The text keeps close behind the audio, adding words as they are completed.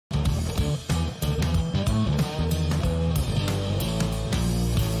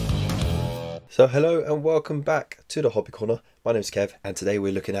So hello and welcome back to the Hobby Corner. My name is Kev and today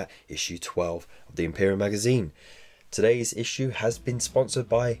we're looking at issue 12 of the Imperium magazine. Today's issue has been sponsored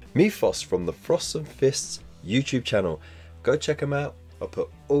by Mythos from the Frost and Fists YouTube channel. Go check them out. I'll put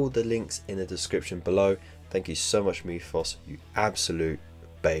all the links in the description below. Thank you so much, Mythos, you absolute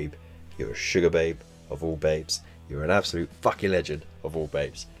babe. You're a sugar babe of all babes. You're an absolute fucking legend of all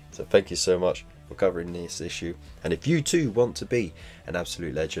babes. So thank you so much for covering this issue, and if you too want to be an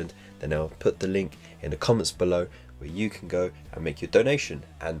absolute legend, then I'll put the link in the comments below where you can go and make your donation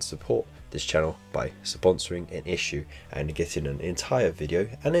and support this channel by sponsoring an issue and getting an entire video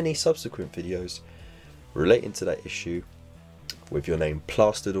and any subsequent videos relating to that issue with your name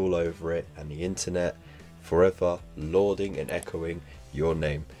plastered all over it and the internet forever lauding and echoing your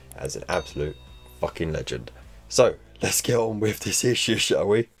name as an absolute fucking legend. So let's get on with this issue, shall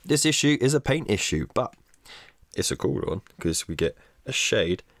we? This issue is a paint issue, but it's a cool one because we get a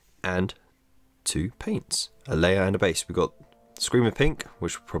shade and two paints, a layer and a base. We got Screamer Pink,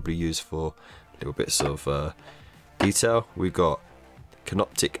 which we'll probably use for little bits of detail. We've got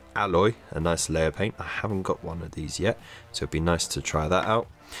Canoptic Alloy, a nice layer paint. I haven't got one of these yet, so it'd be nice to try that out.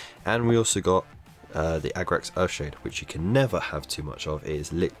 And we also got the Agrax Earthshade, which you can never have too much of. It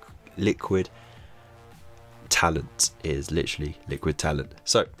is liquid talent. It is literally liquid talent.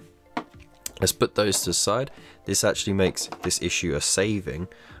 So let's put those to the side. This actually makes this issue a saving.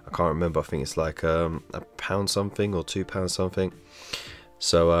 I can't remember, I think it's like a pound something or £2 something.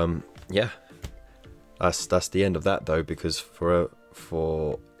 So yeah, that's the end of that though, because for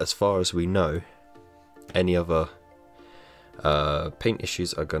as far as we know, any other paint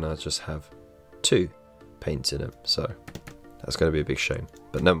issues are gonna just have two paints in them, so that's gonna be a big shame,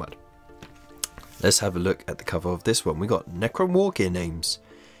 but never mind. Let's have a look at the cover of this one. We got Necron Wargear names,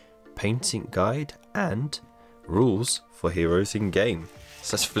 painting guide, and rules for heroes in game.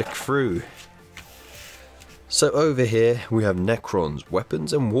 So let's flick through. So over here we have Necrons,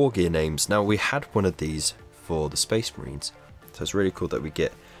 weapons and wargear names. Now we had one of these for the Space Marines, so it's really cool that we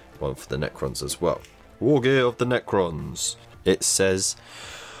get one for the Necrons as well. Wargear of the Necrons. It says,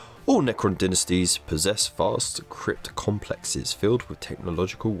 all Necron dynasties possess vast crypt complexes filled with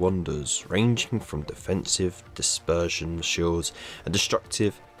technological wonders, ranging from defensive dispersion shields and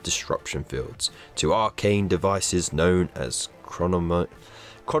destructive disruption fields to arcane devices known as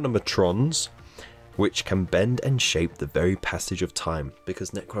chronometrons, which can bend and shape the very passage of time,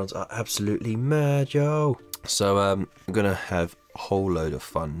 because Necrons are absolutely mad, yo. So I'm gonna have a whole load of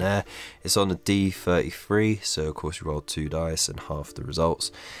fun there. It's on a D33, so of course you roll 2 dice and half the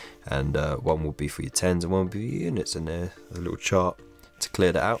results, and one will be for your 10s and one will be your units, and there's a little chart to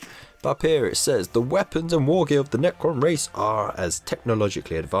clear that out. But up here it says, the weapons and wargear of the Necron race are as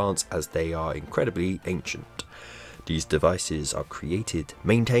technologically advanced as they are incredibly ancient. These devices are created,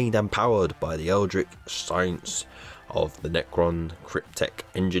 maintained and powered by the Eldritch science of the Necron Cryptech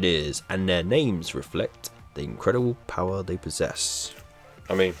engineers, and their names reflect the incredible power they possess.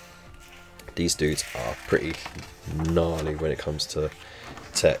 I mean, these dudes are pretty gnarly when it comes to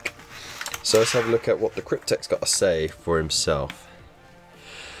tech. So let's have a look at what the Cryptech's got to say for himself.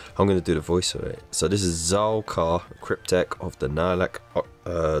 I'm going to do the voice of it. So this is Zalkar, Cryptech of the Nihilak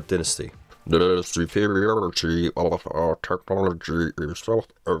dynasty. The superiority of our technology is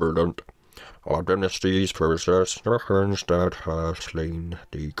self-evident. Our dynasties possess weapons that have slain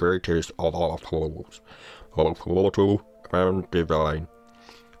the greatest of all foes, both mortal and divine.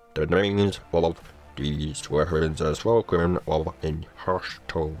 The names of these weapons are spoken of in hushed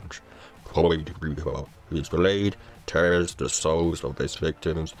tones. Holy Reaper, whose blade tears the souls of his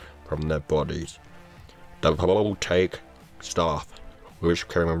victims from their bodies. The Voltaic Staff, which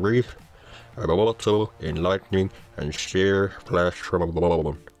can reach immortal, enlightening, and sheer flesh from a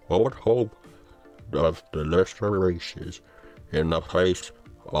bone. What hope of the lesser races in the face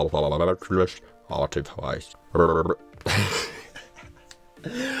of a matchless artifice?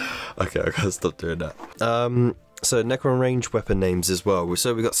 Okay, I gotta stop doing that. So Necron range weapon names as well.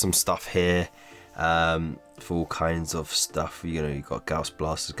 So we got some stuff here for all kinds of stuff. You know, you got Gauss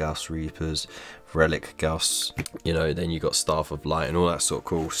Blasters, Gauss Reapers, Relic Gauss, you know, then you got Staff of Light and all that sort of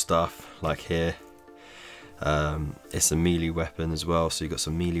cool stuff like here. It's a melee weapon as well, so you got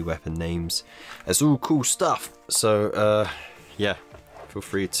some melee weapon names. It's all cool stuff. So yeah, feel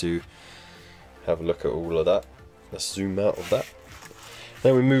free to have a look at all of that. Let's zoom out of that.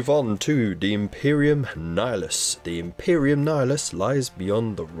 Then we move on to the Imperium Nihilus. The Imperium Nihilus lies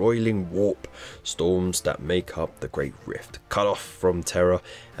beyond the roiling warp storms that make up the Great Rift, cut off from terror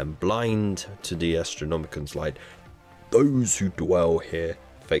and blind to the Astronomican's light. Those who dwell here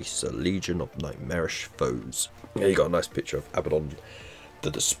face a legion of nightmarish foes. Here you got a nice picture of Abaddon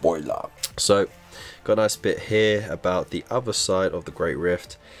the spoiler. So, got a nice bit here about the other side of the Great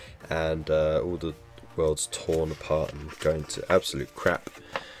Rift, and all the world's torn apart and going to absolute crap.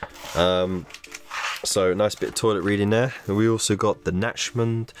 So nice bit of toilet reading there. And we also got the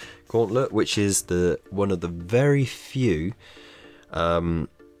Nachmund Gauntlet, which is one of the very few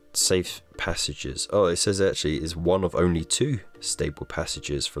safe passages. Oh, it says actually is one of only 2 stable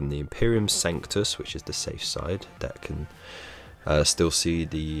passages from the Imperium Sanctus, which is the safe side that can still see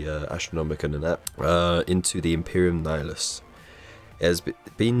the Astronomicon and that, into the Imperium Nihilus. It has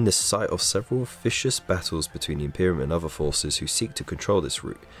been the site of several vicious battles between the Imperium and other forces who seek to control this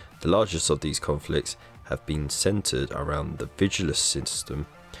route. The largest of these conflicts have been centered around the Vigilus system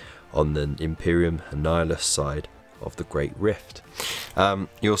on the Imperium Nihilus side of the Great Rift.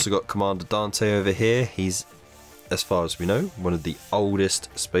 You also got Commander Dante over here. He's, as far as we know, one of the oldest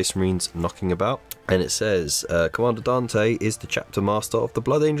Space Marines knocking about. And it says, Commander Dante is the chapter master of the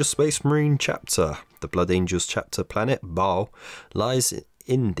Blood Angel Space Marine chapter. The Blood Angels chapter planet, Baal, lies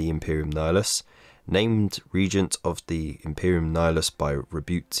in the Imperium Nihilus. Named regent of the Imperium Nihilus by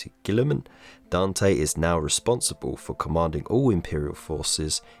Rebute Gilliman, Dante is now responsible for commanding all Imperial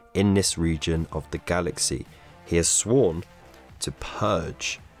forces in this region of the galaxy. He has sworn to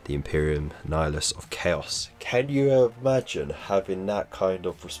purge the Imperium Nihilus of chaos. Can you imagine having that kind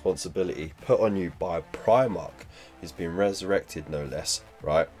of responsibility put on you by a Primarch who's been resurrected, no less,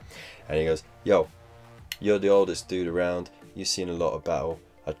 right? And he goes, yo, you're the oldest dude around, you've seen a lot of battle,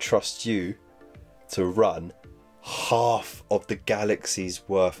 I trust you to run half of the galaxy's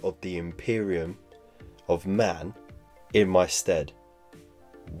worth of the Imperium of man in my stead.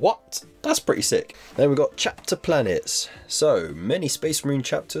 What? That's pretty sick. Then we've got chapter planets. So many Space Marine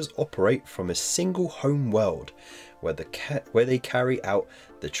chapters operate from a single home world where they carry out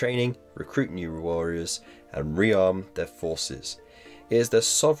the training, recruit new warriors and rearm their forces. It is their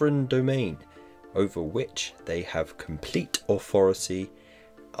sovereign domain over which they have complete authority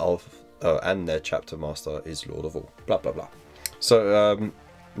of and their chapter master is Lord of all. Blah blah blah. So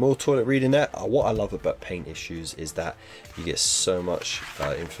more toilet reading there. What I love about paint issues is that you get so much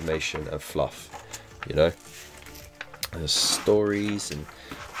information and fluff, you know. There's stories, and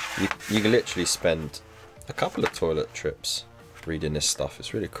you can literally spend a couple of toilet trips reading this stuff.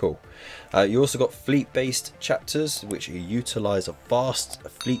 It's really cool. You also got fleet-based chapters, which utilize a vast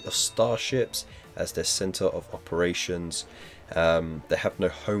fleet of starships as their center of operations. They have no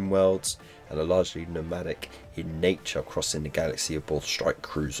homeworlds and are largely nomadic in nature, crossing the galaxy aboard strike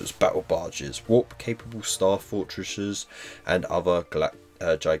cruisers, battle barges, warp-capable star fortresses, and other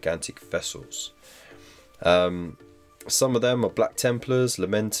gigantic vessels. Some of them are Black Templars,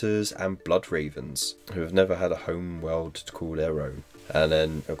 Lamenters, and Blood Ravens, who have never had a home world to call their own. And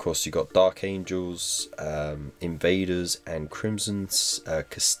then, of course, you got Dark Angels, Invaders, and Crimson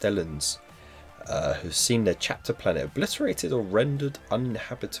Castellans, who've seen their chapter planet obliterated or rendered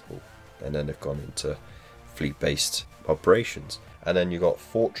uninhabitable, and then they've gone into fleet-based operations. And then you got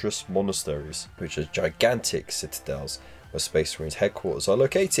Fortress Monasteries, which are gigantic citadels where Space Marines headquarters are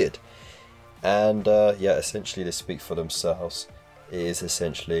located. And yeah, essentially they speak for themselves. It is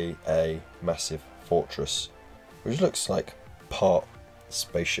essentially a massive fortress, which looks like part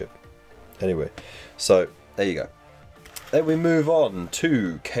spaceship. Anyway, so there you go. Then we move on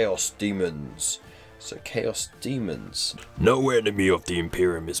to Chaos Demons. So Chaos Demons. No enemy of the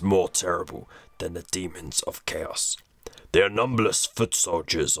Imperium is more terrible than the demons of chaos. They are numberless foot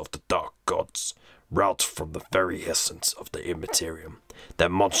soldiers of the dark gods, wrought from the very essence of the Imperium. Their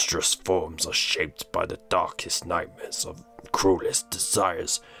monstrous forms are shaped by the darkest nightmares of cruelest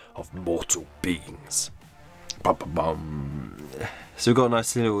desires of mortal beings. So we've got a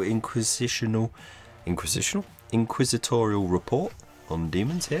nice little inquisitorial report on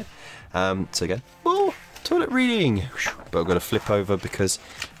demons here. So again, more toilet reading. But I'm going to flip over because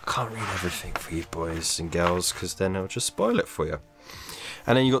I can't read everything for you boys and girls, because then I'll just spoil it for you.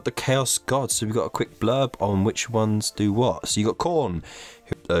 And then you got the Chaos Gods. So we've got a quick blurb on which ones do what. So you got Khorne,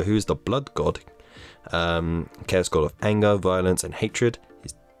 who is the Blood God, Chaos God of anger, violence, and hatred.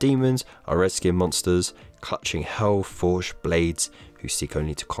 His demons are red skin monsters, clutching hell-forged blades, who seek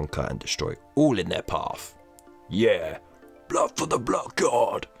only to conquer and destroy all in their path. Yeah, blood for the Blood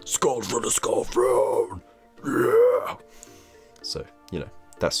God, skull for the Skull Throne. Yeah. So, you know,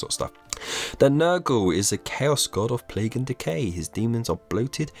 that sort of stuff. The Nurgle is a chaos god of plague and decay. His demons are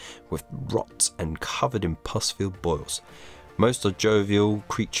bloated with rot and covered in pus-filled boils. Most are jovial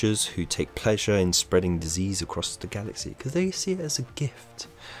creatures who take pleasure in spreading disease across the galaxy because they see it as a gift.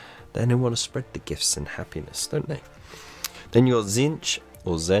 Then they want to spread the gifts and happiness, don't they? Then you got Tzeentch,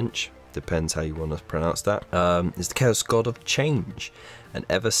 or Tzeentch, depends how you want to pronounce that. Is the chaos god of change. an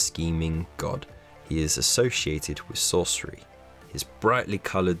ever-scheming god. He is associated with sorcery. His brightly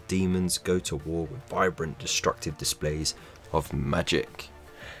coloured demons go to war with vibrant, destructive displays of magic.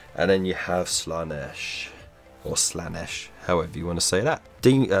 And then you have Slaanesh, or Slaanesh, however you want to say that.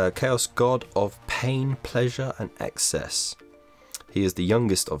 Chaos god of pain, pleasure and excess. He is the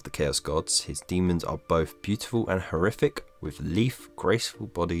youngest of the Chaos gods. His demons are both beautiful and horrific, with leaf, graceful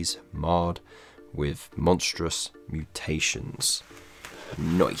bodies marred with monstrous mutations.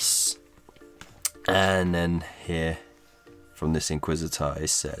 Nice. And then here, from this Inquisitor, it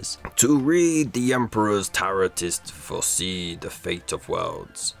says, To read the Emperor's tarot is to foresee the fate of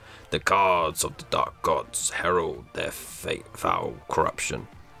worlds. The cards of the dark gods herald their foul corruption.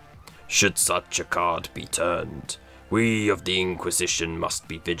 Should such a card be turned, we of the Inquisition must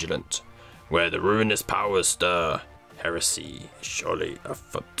be vigilant. Where the ruinous powers stir, heresy is surely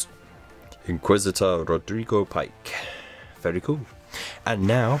afoot. Inquisitor Rodrigo Pike. Very cool. And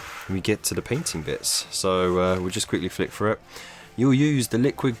now we get to the painting bits. So we'll just quickly flick through it. You'll use the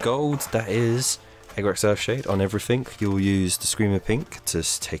liquid gold, that is Agrax Earthshade, on everything. You'll use the Screamer Pink to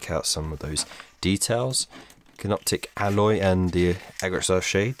take out some of those details. Canoptic Alloy and the Agrax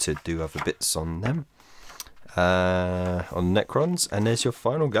Earthshade to do other bits on them. On Necrons, and there's your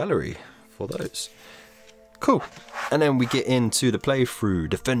final gallery for those. Cool. And then we get into the playthrough.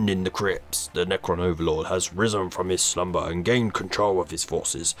 Defending the crypts, the Necron Overlord has risen from his slumber and gained control of his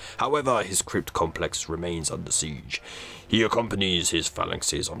forces. However, his crypt complex remains under siege. He accompanies his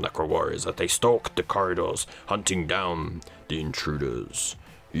phalanxes of Necro warriors as they stalk the corridors, hunting down the intruders.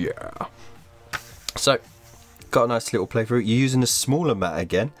 Yeah. So, got a nice little playthrough. You're using a smaller mat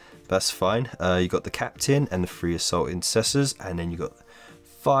again. That's fine. You got the captain and the 3 assault intercessors, and then you got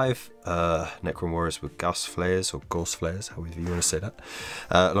 5 Necron warriors with Gauss flares, or Gauss flares, however you want to say that,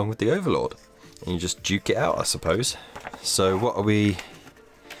 along with the Overlord. And you just duke it out, I suppose. So what are we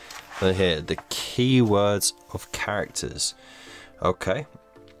here? The keywords of characters. Okay.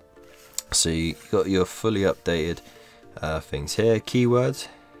 So you got your fully updated things here. Keywords.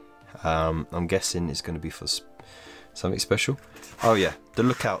 I'm guessing it's going to be for something special. Oh yeah, the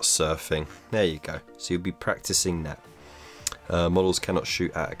lookout surfing. There you go. So you'll be practicing that. Models cannot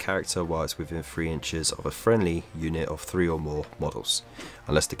shoot at a character while it's within 3 inches of a friendly unit of 3 or more models,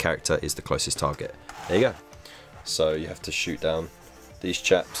 unless the character is the closest target. There you go. So you have to shoot down these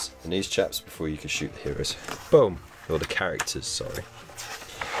chaps and these chaps before you can shoot the heroes. Boom. Or the characters, sorry.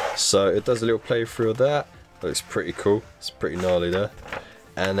 So it does a little playthrough of that. Looks pretty cool. It's pretty gnarly there.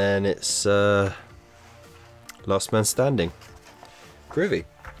 And then it's Last Man Standing. Groovy.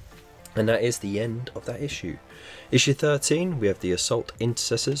 And that is the end of that issue. Issue 13, we have the Assault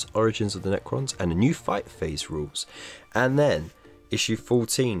Intercessors, Origins of the Necrons, and the new fight phase rules. And then, issue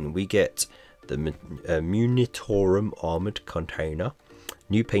 14, we get the Munitorum Armoured Container,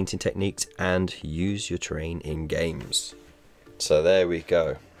 new painting techniques, and use your terrain in games. So there we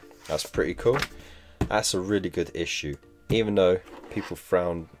go. That's pretty cool. That's a really good issue. Even though people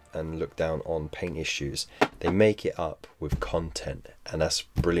frown and look down on paint issues, they make it up with content, and that's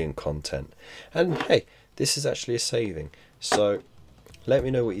brilliant content. And hey, this is actually a saving. So let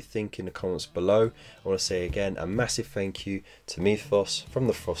me know what you think in the comments below. I want to say again a massive thank you to Mythos from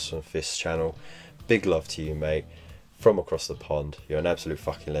the Frost and Fist channel. Big love to you, mate, from across the pond. You're an absolute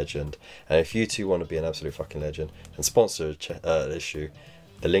fucking legend. And if you too want to be an absolute fucking legend and sponsor an issue,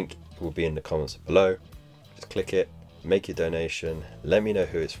 the link will be in the comments below. Just click it, make your donation, let me know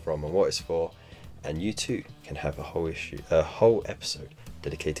who it's from and what it's for, and you too can have a whole episode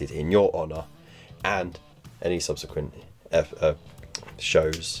dedicated in your honor, and any subsequent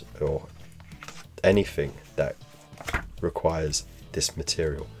shows or anything that requires this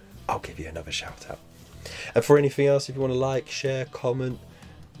material, I'll give you another shout out. And for anything else, if you want to like, share, comment,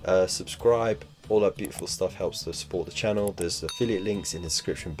 subscribe, all that beautiful stuff helps to support the channel. There's affiliate links in the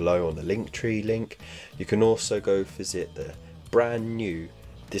description below on the Linktree link. You can also go visit the brand new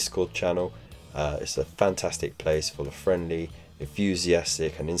Discord channel. It's a fantastic place full of friendly,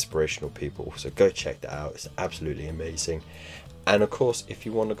 enthusiastic and inspirational people, so go check that out. It's absolutely amazing. And of course, if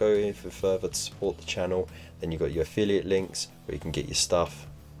you want to go even further to support the channel, then you've got your affiliate links where you can get your stuff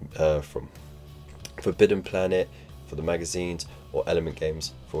from Forbidden Planet for the magazines, or Element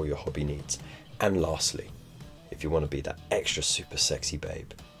Games for all your hobby needs. And lastly, if you want to be that extra super sexy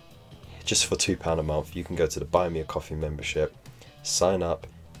babe, just for £2 a month, you can go to the Buy Me a Coffee membership, sign up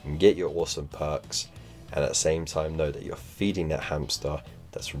and get your awesome perks, and at the same time know that you're feeding that hamster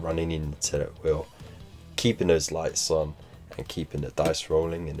that's running in the tillet wheel, keeping those lights on and keeping the dice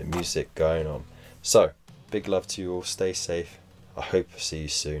rolling and the music going on. So big love to you all, stay safe, I hope to see you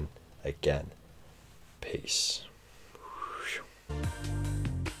soon again. Peace.